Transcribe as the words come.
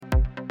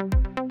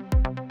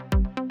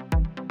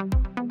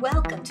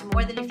Welcome to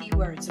More Than a Few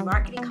Words, a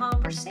marketing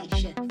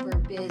conversation for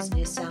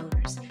business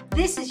owners.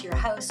 This is your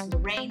host,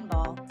 Lorraine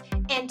Ball,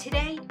 and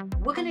today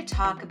we're going to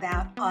talk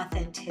about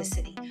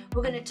authenticity.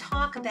 We're going to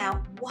talk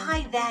about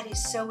why that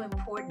is so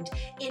important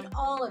in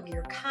all of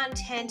your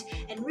content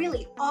and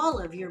really all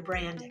of your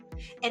branding.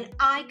 And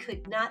I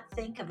could not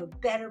think of a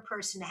better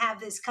person to have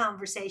this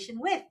conversation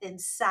with than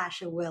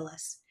Sasha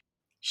Willis.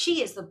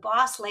 She is the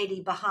boss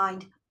lady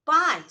behind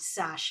By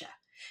Sasha.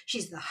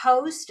 She's the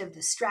host of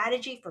the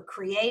Strategy for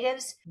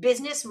Creatives,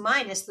 Business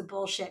Minus the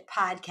Bullshit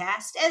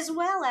podcast, as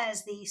well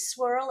as the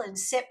Swirl and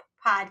Sip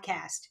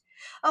podcast.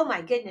 Oh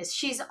my goodness,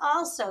 she's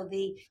also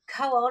the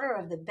co-owner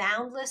of the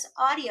Boundless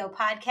Audio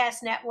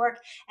Podcast Network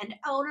and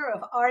owner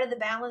of Art of the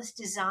Balance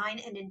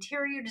Design and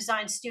Interior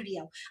Design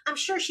Studio. I'm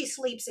sure she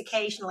sleeps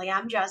occasionally,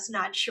 I'm just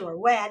not sure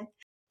when.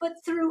 But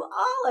through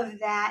all of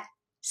that,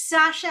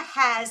 Sasha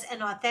has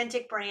an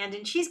authentic brand,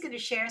 and she's going to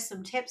share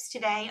some tips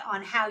today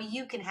on how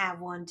you can have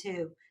one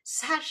too.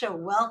 Sasha,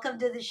 welcome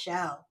to the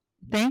show.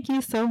 Thank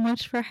you so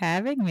much for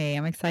having me.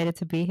 I'm excited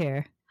to be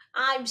here.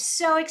 I'm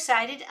so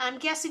excited. I'm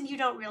guessing you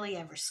don't really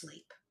ever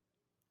sleep.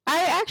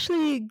 I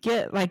actually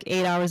get like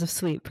 8 hours of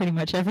sleep pretty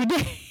much every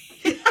day.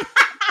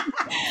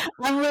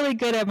 I'm really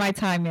good at my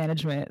time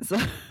management. So.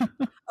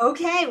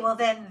 Okay, well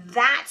then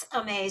that's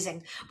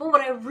amazing. But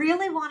what I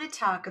really want to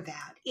talk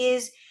about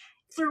is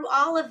through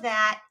all of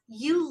that,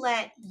 you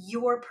let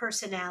your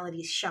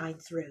personalities shine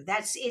through.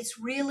 It's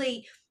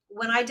really,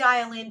 when I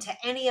dial into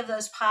any of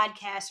those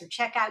podcasts or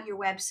check out your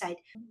website,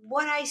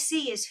 what I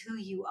see is who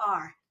you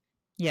are.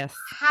 Yes.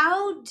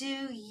 How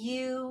do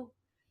you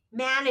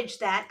manage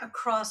that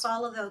across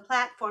all of those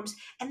platforms?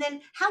 And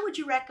then how would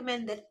you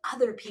recommend that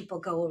other people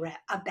go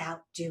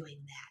about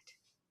doing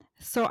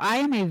that? So I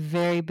am a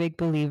very big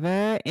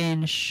believer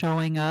in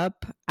showing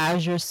up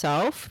as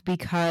yourself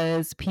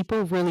because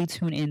people really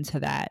tune into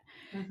that.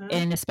 Mm-hmm.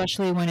 And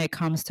especially when it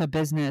comes to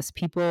business,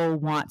 people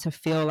want to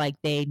feel like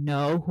they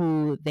know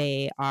who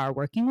they are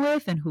working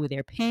with and who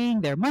they're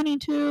paying their money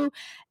to.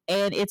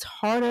 And it's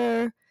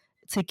harder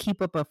to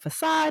keep up a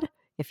facade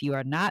if you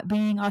are not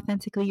being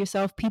authentically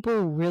yourself.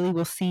 People really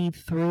will see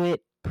through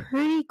it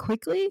pretty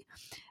quickly.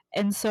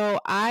 And so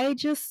I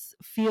just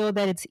feel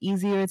that it's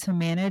easier to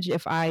manage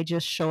if I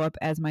just show up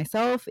as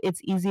myself.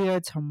 It's easier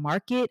to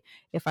market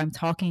if I'm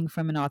talking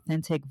from an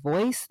authentic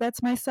voice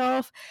that's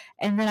myself.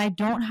 And then I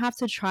don't have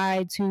to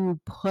try to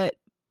put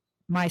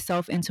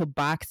myself into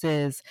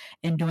boxes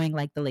and doing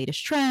like the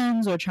latest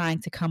trends or trying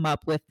to come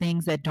up with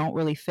things that don't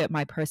really fit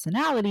my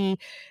personality.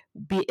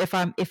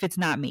 If it's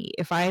not me,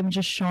 if I'm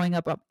just showing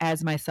up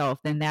as myself,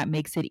 then that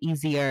makes it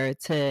easier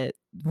to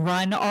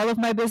run all of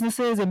my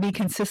businesses and be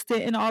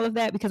consistent in all of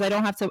that because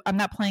I'm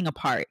not playing a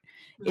part.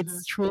 Mm-hmm.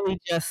 It's truly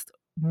just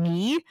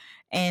me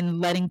and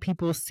letting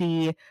people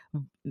see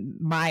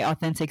my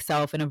authentic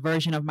self and a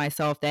version of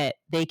myself that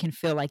they can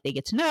feel like they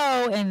get to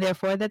know and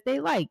therefore that they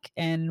like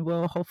and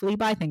will hopefully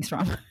buy things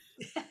from.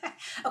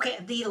 Okay,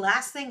 the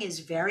last thing is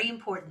very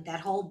important,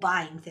 that whole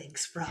buying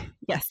things from.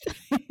 Yes.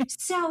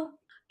 So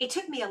it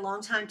took me a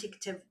long time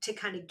to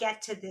kind of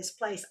get to this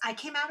place. I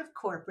came out of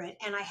corporate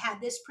and I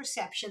had this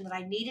perception that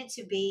I needed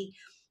to be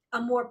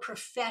a more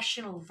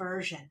professional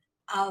version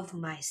of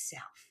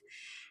myself.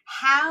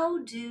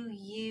 How do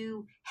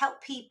you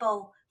help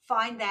people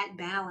find that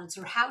balance,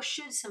 or how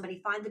should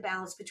somebody find the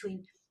balance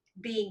between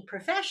being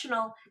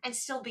professional and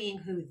still being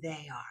who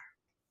they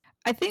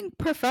are? I think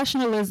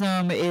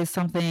professionalism is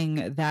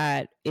something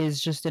that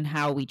is just in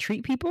how we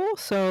treat people.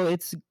 So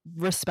it's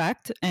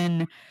respect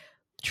and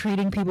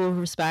treating people with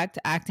respect,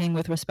 acting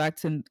with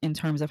respect in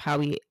terms of how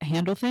we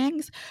handle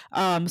things.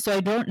 So I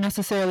don't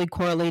necessarily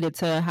correlate it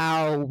to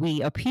how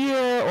we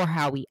appear or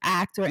how we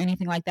act or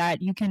anything like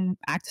that. You can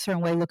act a certain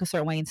way, look a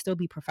certain way, and still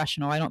be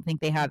professional. I don't think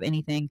they have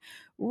anything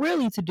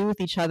really to do with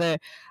each other.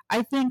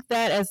 I think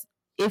that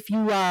if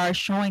you are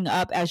showing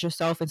up as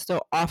yourself and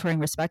still offering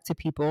respect to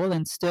people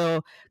and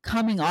still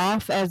coming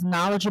off as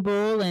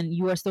knowledgeable and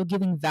you are still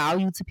giving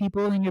value to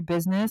people in your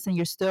business and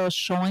you're still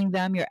showing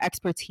them your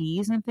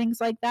expertise and things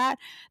like that,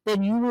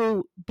 then you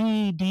will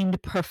be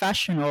deemed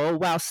professional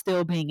while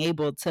still being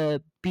able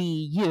to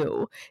be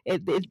you.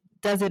 It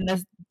doesn't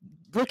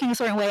looking a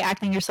certain way,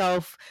 acting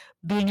yourself,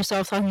 being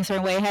yourself, talking a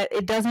certain way,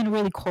 it doesn't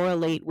really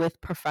correlate with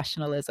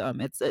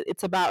professionalism.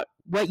 It's about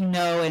what you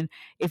know and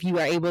if you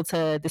are able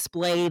to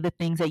display the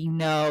things that you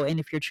know and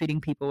if you're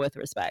treating people with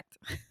respect.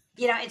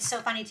 You know, it's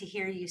so funny to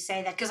hear you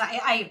say that because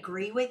I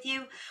agree with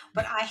you,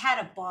 but I had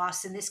a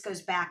boss, and this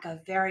goes back a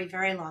very,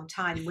 very long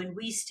time, when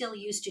we still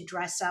used to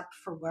dress up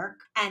for work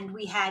and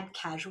we had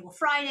casual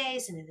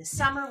Fridays, and in the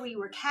summer we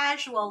were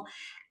casual,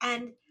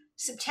 and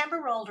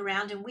September rolled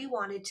around and we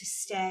wanted to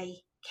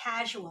stay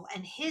casual,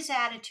 and his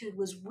attitude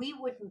was we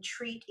wouldn't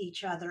treat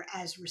each other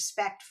as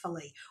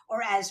respectfully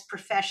or as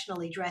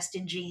professionally dressed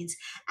in jeans.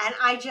 And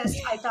I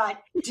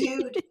thought,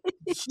 dude,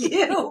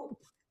 you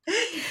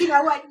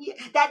know what,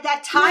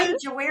 that tie that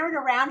you're wearing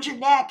around your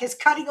neck is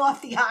cutting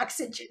off the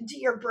oxygen to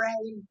your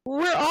brain.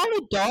 We're all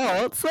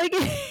adults, like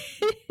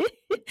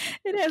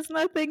It has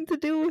nothing to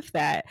do with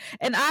that.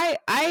 And I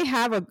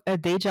have a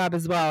day job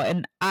as well.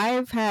 And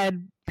I've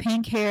had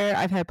pink hair,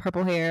 I've had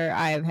purple hair,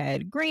 I've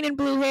had green and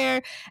blue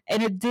hair,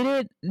 and it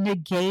didn't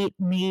negate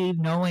me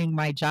knowing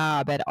my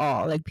job at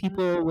all. Like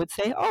people would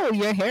say, "Oh,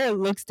 your hair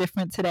looks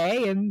different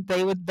today," and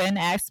they would then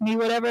ask me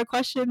whatever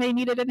question they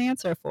needed an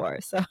answer for.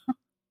 So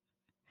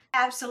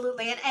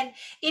Absolutely. And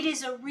it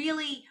is a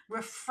really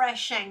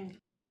refreshing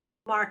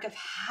mark of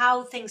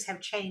how things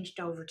have changed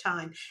over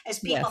time as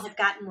people yes. have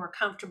gotten more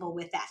comfortable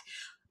with that.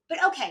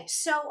 But okay,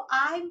 so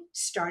I'm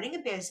starting a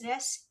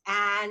business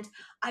and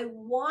I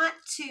want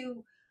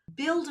to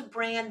build a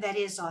brand that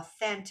is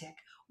authentic.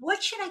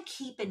 What should I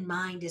keep in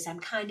mind as I'm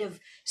kind of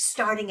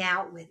starting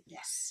out with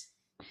this?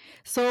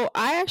 So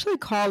I actually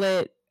call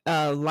it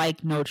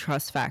like no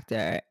trust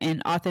factor,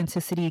 and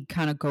authenticity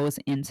kind of goes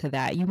into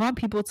that. You want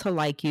people to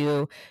like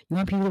you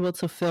want people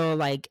to feel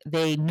like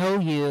they know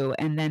you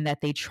and then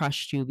that they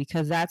trust you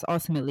because that's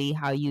ultimately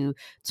how you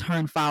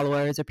turn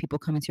followers or people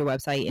coming to your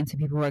website into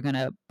people who are going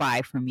to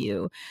buy from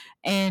you.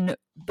 And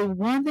the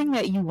one thing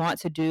that you want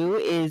to do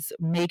is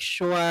make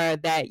sure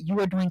that you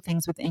are doing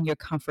things within your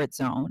comfort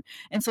zone.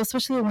 And so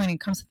especially when it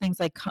comes to things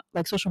like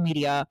social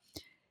media,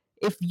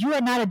 if you are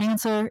not a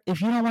dancer,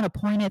 if you don't want to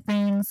point at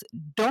things,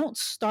 don't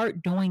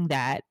start doing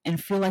that and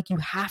feel like you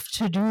have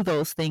to do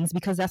those things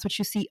because that's what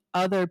you see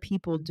other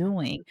people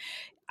doing.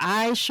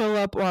 I show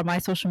up on my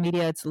social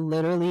media. It's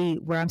literally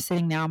where I'm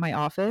sitting now in my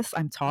office.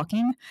 I'm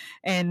talking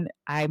and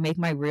I make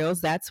my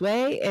reels that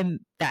way. And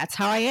that's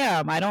how I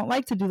am. I don't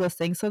like to do those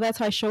things. So that's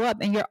how I show up.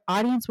 And your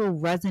audience will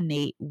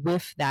resonate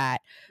with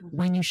that Mhm.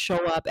 when you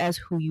show up as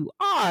who you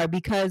are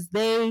because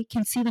they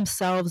can see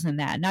themselves in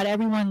that. Not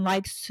everyone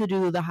likes to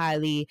do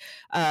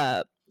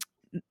uh,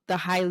 the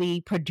highly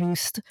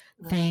produced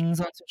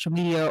things on social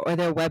media or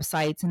their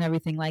websites and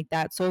everything like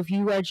that. So if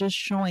you are just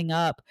showing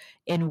up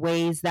in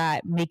ways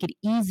that make it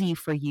easy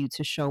for you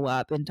to show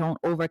up and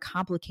don't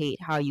overcomplicate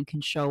how you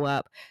can show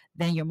up,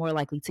 then you're more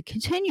likely to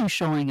continue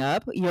showing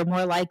up. You're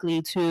more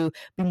likely to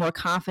be more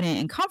confident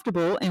and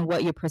comfortable in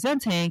what you're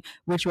presenting,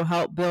 which will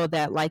help build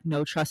that like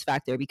no trust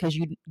factor because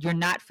you're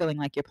not feeling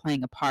like you're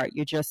playing a part.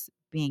 You're just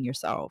being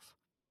yourself.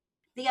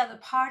 The other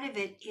part of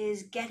it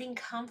is getting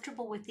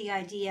comfortable with the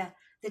idea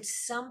that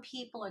some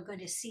people are going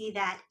to see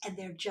that and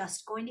they're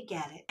just going to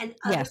get it, and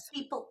other Yes.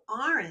 people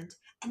aren't.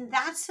 And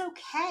that's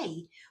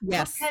okay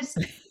Yes. because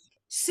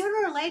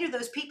sooner or later,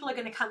 those people are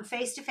going to come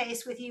face to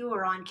face with you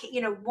or on,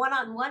 one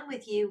on one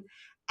with you.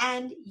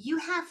 And you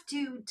have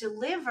to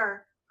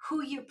deliver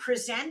who you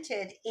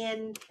presented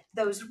in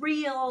those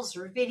reels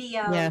or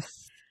videos.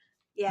 Yes.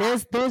 Yeah.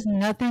 There's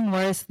nothing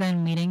worse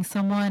than meeting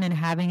someone and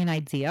having an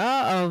idea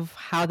of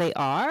how they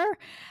are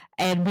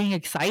and being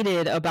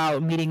excited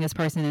about meeting this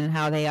person and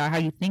how they are, how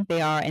you think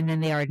they are, and then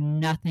they are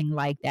nothing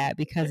like that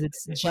because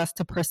it's just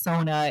a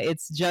persona.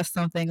 It's just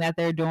something that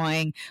they're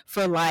doing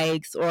for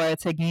likes or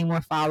to gain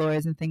more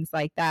followers and things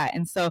like that.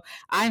 And so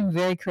I'm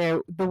very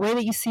clear. The way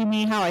that you see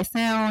me, how I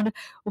sound,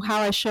 how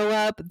I show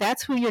up,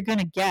 that's who you're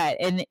gonna get.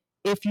 And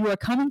if you are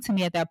coming to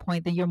me at that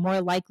point, then you're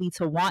more likely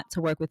to want to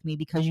work with me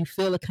because you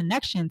feel a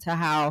connection to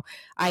how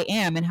I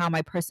am and how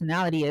my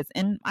personality is.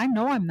 And I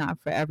know I'm not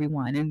for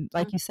everyone. And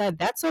like you said,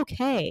 that's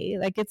okay.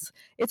 Like it's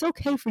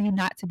okay for you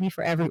not to be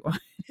for everyone.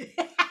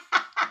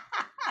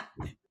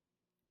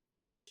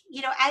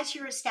 As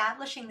you're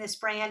establishing this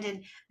brand,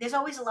 and there's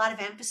always a lot of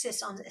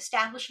emphasis on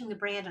establishing the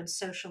brand on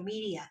social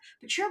media,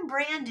 but your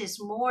brand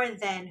is more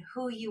than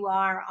who you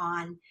are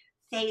on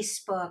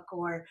Facebook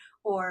or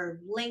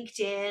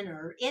LinkedIn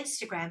or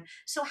Instagram.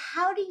 So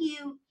how do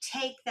you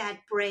take that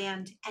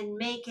brand and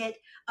make it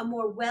a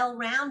more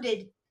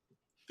well-rounded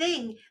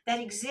thing that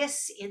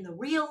exists in the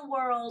real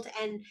world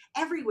and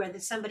everywhere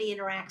that somebody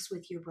interacts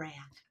with your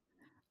brand?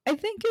 I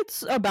think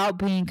it's about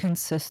being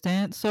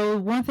consistent. So,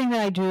 one thing that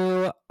I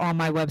do on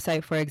my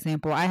website, for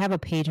example, I have a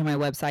page on my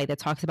website that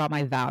talks about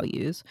my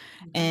values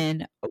Mhm.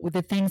 and with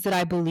the things that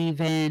I believe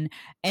in.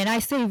 And I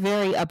say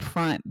very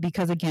upfront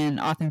because, again,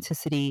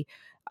 authenticity.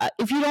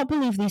 If you don't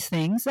believe these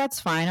things, that's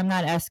fine. I'm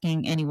not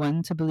asking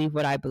anyone to believe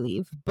what I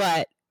believe,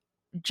 but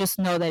just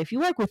know that if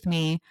you work with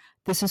me,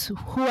 this is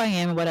who I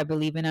am and what I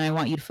believe in, and I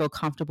want you to feel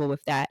comfortable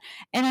with that.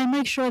 And I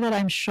make sure that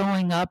I'm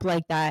showing up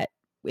like that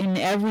in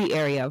every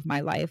area of my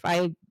life.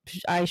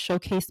 I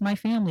showcase my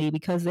family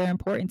because they're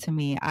important to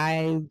me.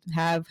 I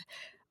have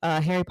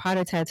Harry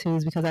Potter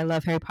tattoos because I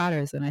love Harry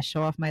Potters, and I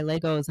show off my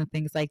Legos and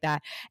things like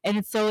that. And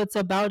it's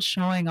about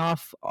showing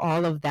off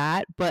all of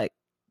that, but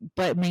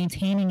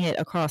maintaining it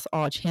across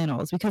all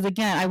channels because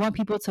again, I want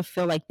people to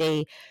feel like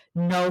they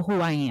know who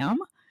I am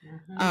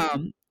Mhm.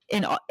 um,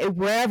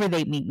 wherever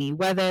they meet me,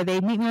 whether they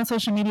meet me on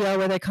social media or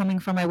whether they're coming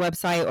from my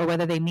website or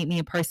whether they meet me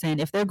in person,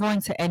 if they're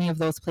going to any of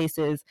those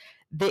places,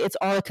 it's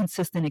all a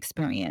consistent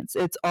experience.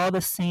 It's all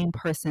the same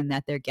person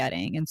that they're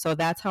getting. And so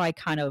that's how I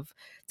kind of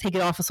take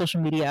it off of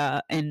social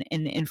media and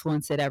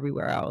influence it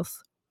everywhere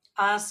else.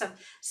 Awesome.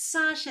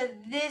 Sasha,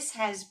 this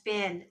has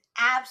been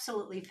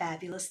absolutely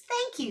fabulous.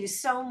 Thank you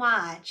so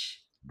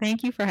much.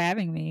 Thank you for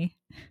having me.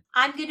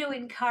 I'm going to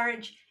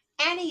encourage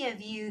any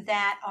of you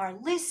that are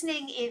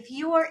listening, if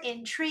you're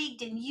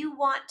intrigued and you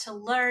want to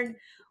learn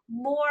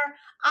more,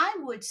 I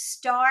would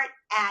start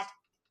at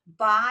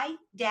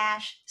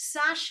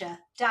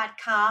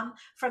by-sasha.com.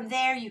 From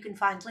there, you can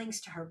find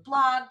links to her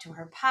blog, to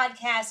her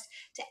podcast,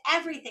 to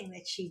everything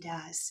that she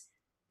does.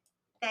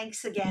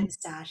 Thanks again,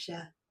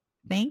 Sasha.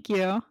 Thank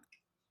you.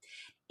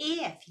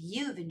 If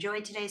you've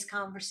enjoyed today's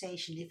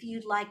conversation, if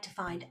you'd like to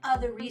find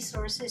other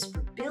resources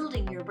for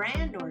building your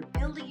brand or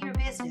building your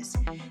business,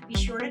 be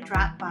sure to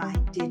drop by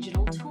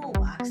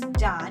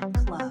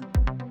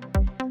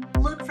digitaltoolbox.club.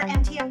 Look for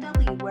MTFW